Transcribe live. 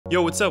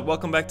Yo, what's up?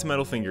 Welcome back to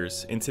Metal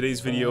Fingers. In today's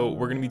video,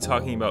 we're going to be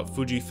talking about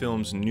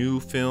Fujifilm's new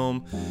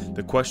film,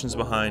 the questions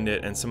behind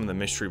it, and some of the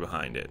mystery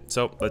behind it.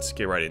 So let's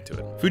get right into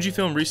it.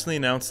 Fujifilm recently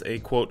announced a,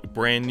 quote,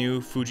 brand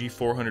new Fuji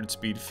 400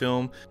 speed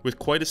film with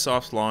quite a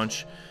soft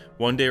launch,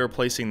 one day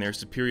replacing their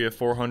Superior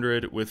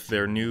 400 with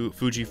their new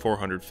Fuji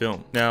 400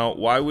 film. Now,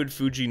 why would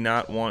Fuji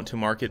not want to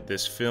market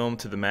this film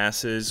to the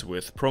masses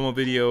with promo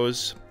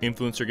videos,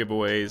 influencer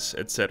giveaways,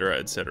 etc.,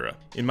 etc.?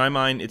 In my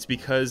mind, it's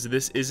because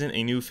this isn't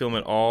a new film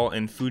at all,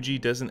 and Fuji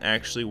doesn't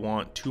actually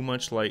want too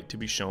much light to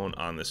be shown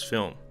on this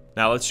film.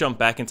 Now let's jump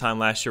back in time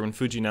last year when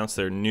Fuji announced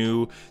their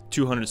new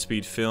 200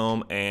 speed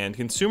film, and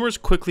consumers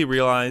quickly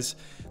realized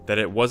that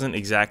it wasn't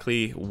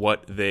exactly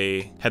what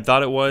they had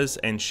thought it was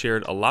and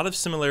shared a lot of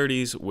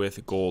similarities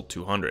with Gold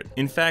 200.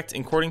 In fact,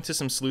 according to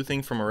some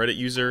sleuthing from a Reddit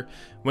user,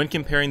 when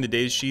comparing the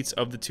data sheets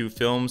of the two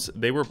films,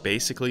 they were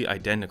basically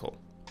identical.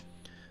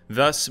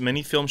 Thus,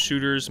 many film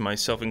shooters,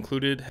 myself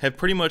included, have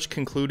pretty much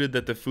concluded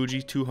that the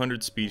Fuji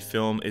 200 speed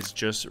film is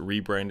just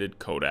rebranded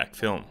Kodak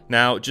film.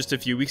 Now, just a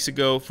few weeks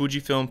ago,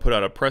 Fujifilm put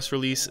out a press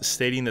release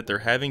stating that they're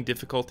having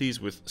difficulties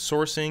with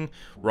sourcing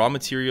raw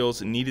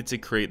materials needed to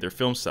create their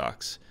film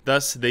stocks.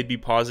 Thus, they'd be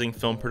pausing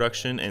film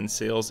production and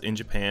sales in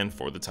Japan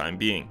for the time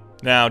being.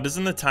 Now,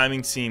 doesn't the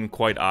timing seem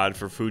quite odd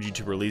for Fuji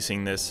to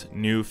releasing this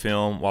new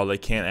film while they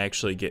can't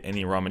actually get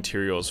any raw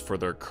materials for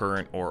their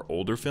current or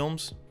older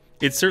films?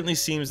 It certainly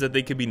seems that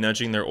they could be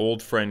nudging their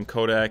old friend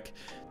Kodak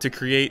to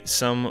create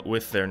some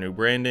with their new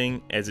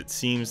branding, as it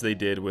seems they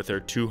did with their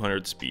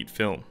 200 speed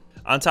film.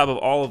 On top of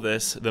all of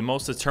this, the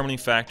most determining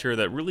factor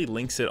that really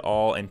links it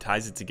all and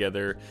ties it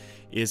together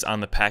is on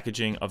the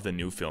packaging of the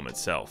new film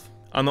itself.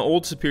 On the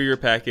old Superior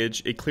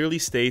package, it clearly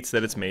states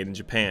that it's made in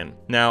Japan.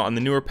 Now, on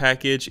the newer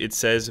package, it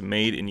says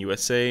made in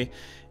USA,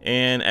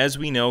 and as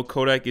we know,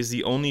 Kodak is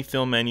the only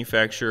film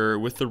manufacturer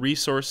with the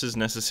resources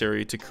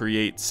necessary to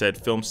create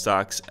said film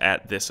stocks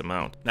at this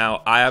amount.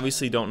 Now, I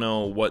obviously don't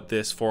know what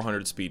this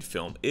 400 speed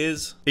film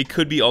is. It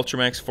could be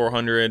Ultramax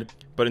 400,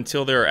 but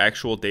until there are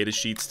actual data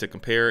sheets to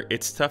compare,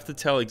 it's tough to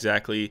tell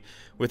exactly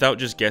without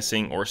just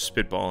guessing or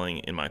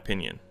spitballing, in my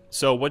opinion.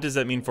 So what does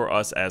that mean for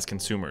us as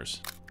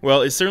consumers?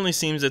 Well, it certainly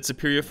seems that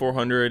Superior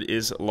 400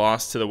 is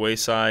lost to the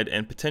wayside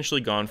and potentially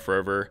gone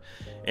forever,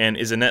 and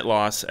is a net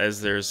loss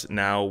as there's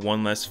now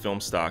one less film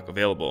stock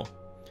available.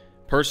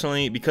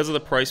 Personally, because of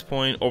the price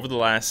point over the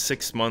last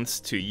 6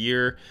 months to a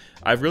year,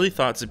 I've really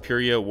thought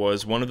Superior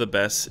was one of the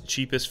best,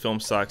 cheapest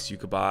film stocks you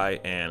could buy,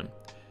 and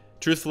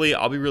truthfully,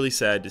 I'll be really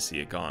sad to see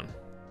it gone.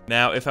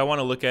 Now, if I want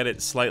to look at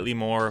it slightly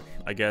more,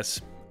 I guess,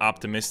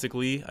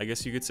 optimistically, I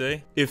guess you could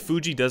say, if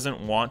Fuji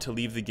doesn't want to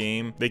leave the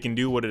game, they can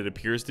do what it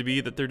appears to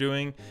be that they're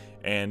doing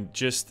and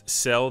just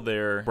sell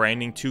their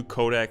branding to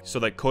Kodak so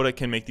that Kodak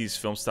can make these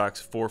film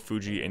stocks for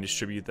Fuji and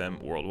distribute them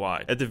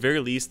worldwide. At the very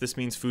least, this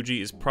means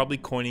Fuji is probably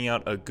coining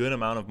out a good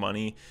amount of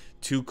money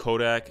to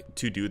Kodak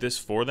to do this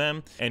for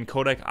them, and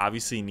Kodak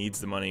obviously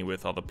needs the money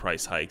with all the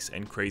price hikes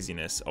and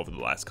craziness over the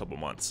last couple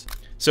months.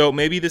 So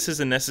maybe this is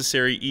a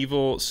necessary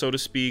evil, so to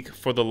speak,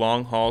 for the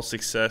long haul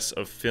success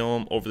of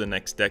film over the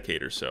next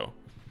decade or so.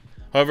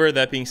 However,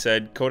 that being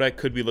said, Kodak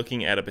could be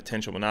looking at a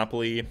potential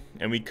monopoly,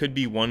 and we could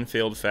be one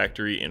failed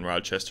factory in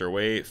Rochester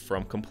away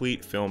from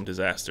complete film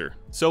disaster.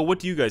 So what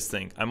do you guys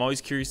think? I'm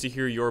always curious to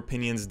hear your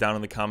opinions down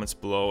in the comments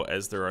below,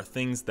 as there are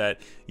things that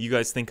you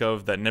guys think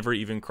of that never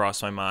even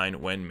crossed my mind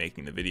when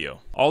making the video.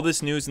 All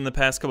this news in the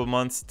past couple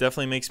months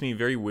definitely makes me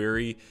very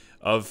wary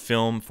of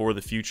film for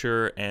the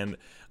future, and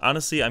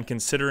honestly, I'm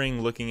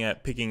considering looking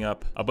at picking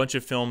up a bunch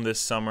of film this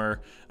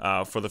summer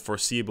for the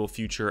foreseeable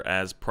future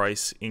as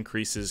price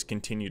increases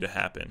continue to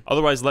happen.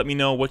 Otherwise, let me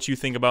know what you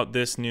think about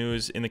this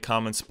news in the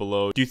comments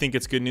below. Do you think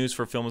it's good news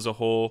for film as a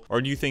whole,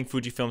 or do you think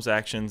Fujifilm's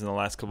actions in the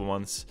last couple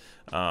months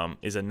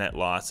is a net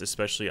loss,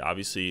 especially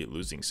obviously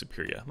losing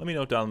Superior? Let me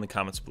know down in the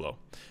comments below.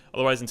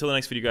 Otherwise, until the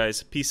next video,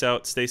 guys, peace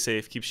out, stay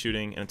safe, keep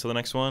shooting, and until the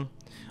next one,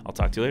 I'll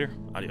talk to you later.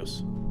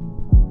 Adios.